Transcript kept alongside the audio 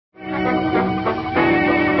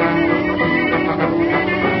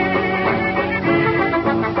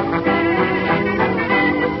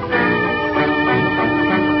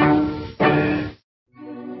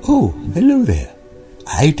Oh, hello there.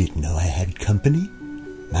 I didn't know I had company.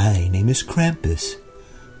 My name is Krampus.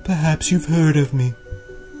 Perhaps you've heard of me.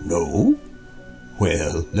 No?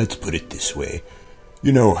 Well, let's put it this way.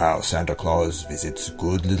 You know how Santa Claus visits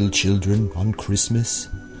good little children on Christmas?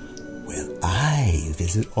 Well, I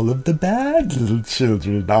visit all of the bad little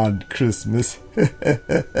children on Christmas.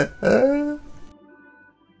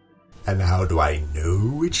 And how do I know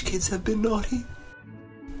which kids have been naughty?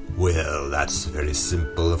 Well, that's very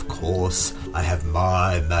simple, of course. I have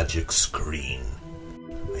my magic screen.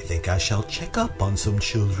 I think I shall check up on some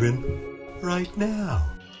children right now.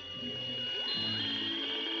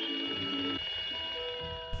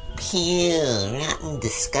 Phew, rotten,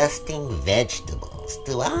 disgusting vegetables.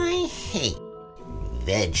 Do I hate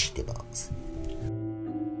vegetables?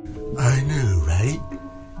 I know, right?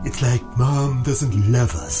 It's like Mom doesn't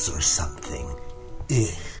love us or something.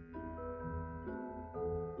 Ugh.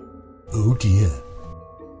 Oh dear.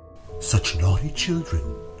 Such naughty children.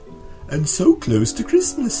 And so close to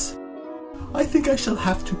Christmas. I think I shall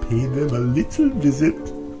have to pay them a little visit.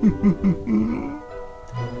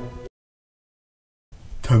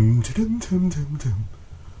 Tum-tum-tum-tum-tum.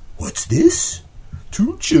 What's this?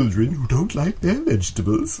 2 children who don't like their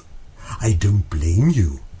vegetables. I don't blame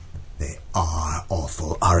you. They are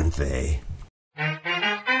awful, aren't they?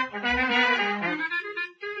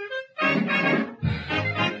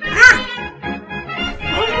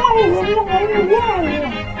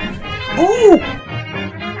 Oh!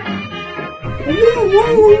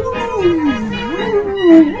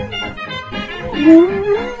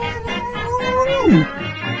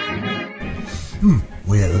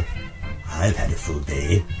 Well, I've had a full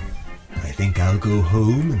day. I think I'll go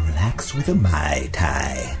home and relax with a Mai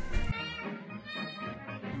Tai.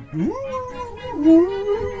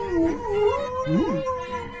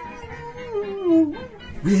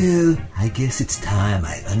 Well, I guess it's time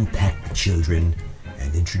I unpack the children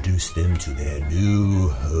and introduce them to their new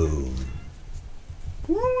home.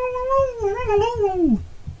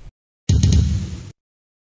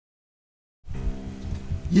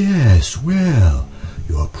 Yes, well,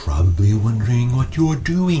 you're probably wondering what you're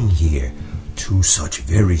doing here. 2 such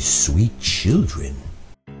very sweet children.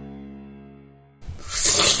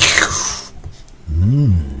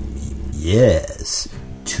 Yes,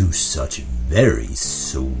 2 such very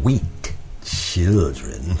sweet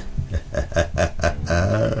children.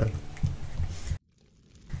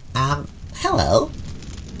 Hello.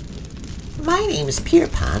 My name's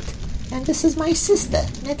Pierpont, and this is my sister,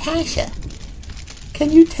 Natasha.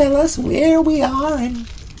 Can you tell us where we are and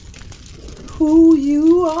who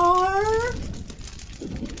you are?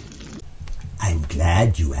 I'm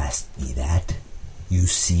glad you asked me that. You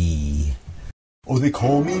see... Oh, they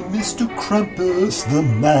call me Mr. Krampus the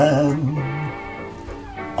Man.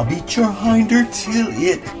 I'll beat your hinder till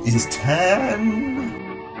it is tan.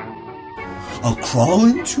 I'll crawl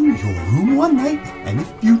into your room one night, and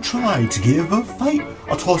if you try to give a fight,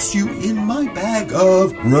 I'll toss you in my bag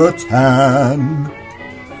of rattan.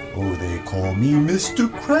 Oh, they call me Mr.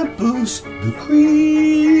 Krampus the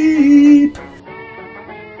Creep.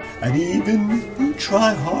 And even if you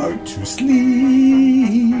try hard to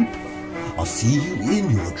sleep, I'll see you in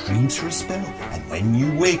your dreams for a spell, and when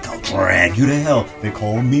you wake, I'll drag you to hell. They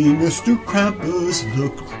call me Mr. Krampus the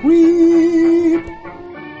Creep.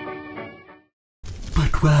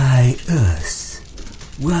 But why us?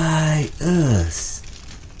 Why us?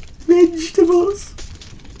 Vegetables.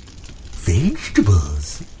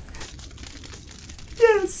 Vegetables?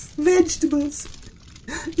 Yes, vegetables.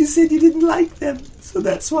 You said you didn't like them, so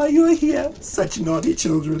that's why you're here, such naughty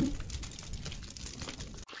children.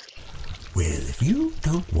 Well, if you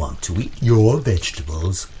don't want to eat your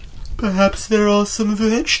vegetables, perhaps there are some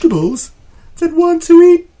vegetables that want to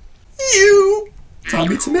eat you.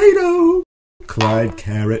 Tommy Tomato, Clyde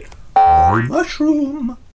Carrot, or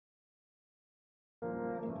Mushroom.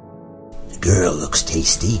 The girl looks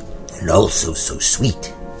tasty and also so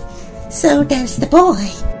sweet. So does the boy.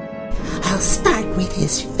 I'll start with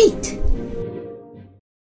his feet.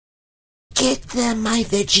 Get them, my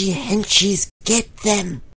veggie henchies, get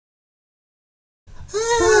them.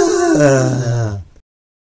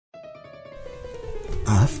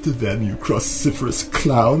 After them, you cruciferous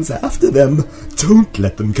clowns, after them. Don't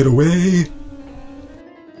let them get away.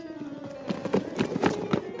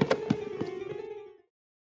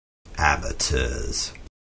 Amateurs.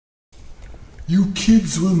 You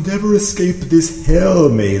kids will never escape this hell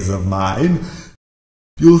maze of mine.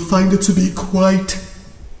 You'll find it to be quite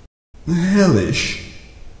hellish.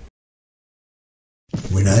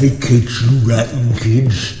 When I catch you rotten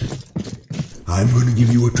kids, I'm going to give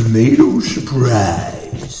you a tomato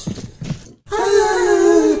surprise.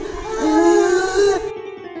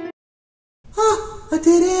 A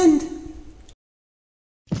dead end!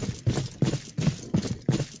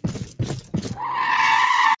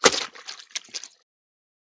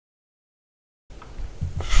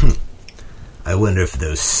 I wonder if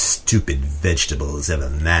those stupid vegetables ever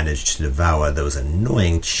managed to devour those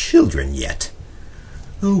annoying children yet.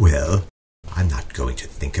 Oh well, I'm not going to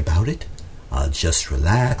think about it. I'll just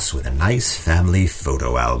relax with a nice family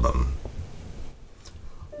photo album.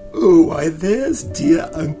 Oh, why there's dear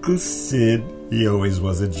Uncle Sid. He always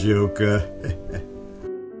was a joker.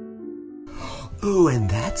 Oh, and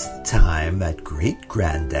that's the time that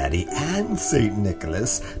great-granddaddy and St.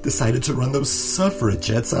 Nicholas decided to run those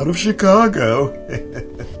suffragettes out of Chicago.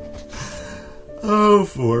 Oh,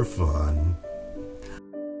 for fun.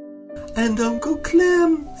 And Uncle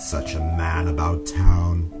Clem, such a man about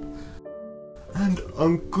town. And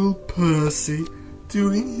Uncle Percy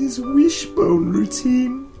doing his wishbone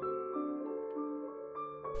routine.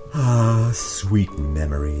 Ah, sweet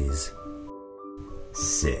memories.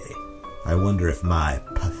 Say, I wonder if my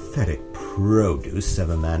pathetic produce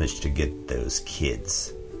ever managed to get those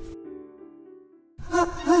kids.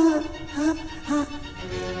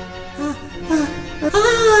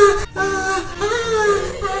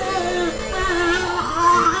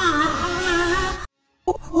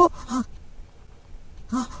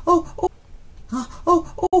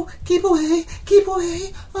 Oh, keep away, keep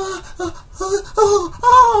away.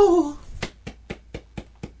 Oh.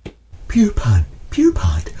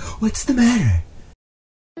 Pierpont, what's the matter?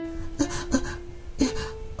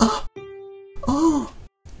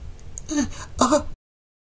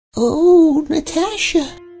 Oh, Natasha.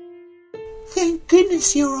 Thank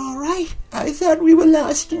goodness you're all right. I thought we were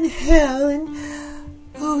lost in hell, and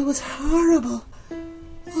it was horrible.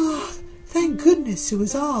 Oh, thank goodness it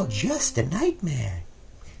was all just a nightmare.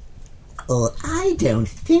 Oh, I don't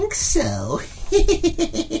think so.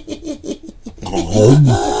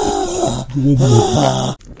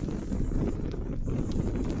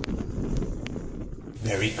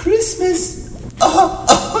 Merry Christmas!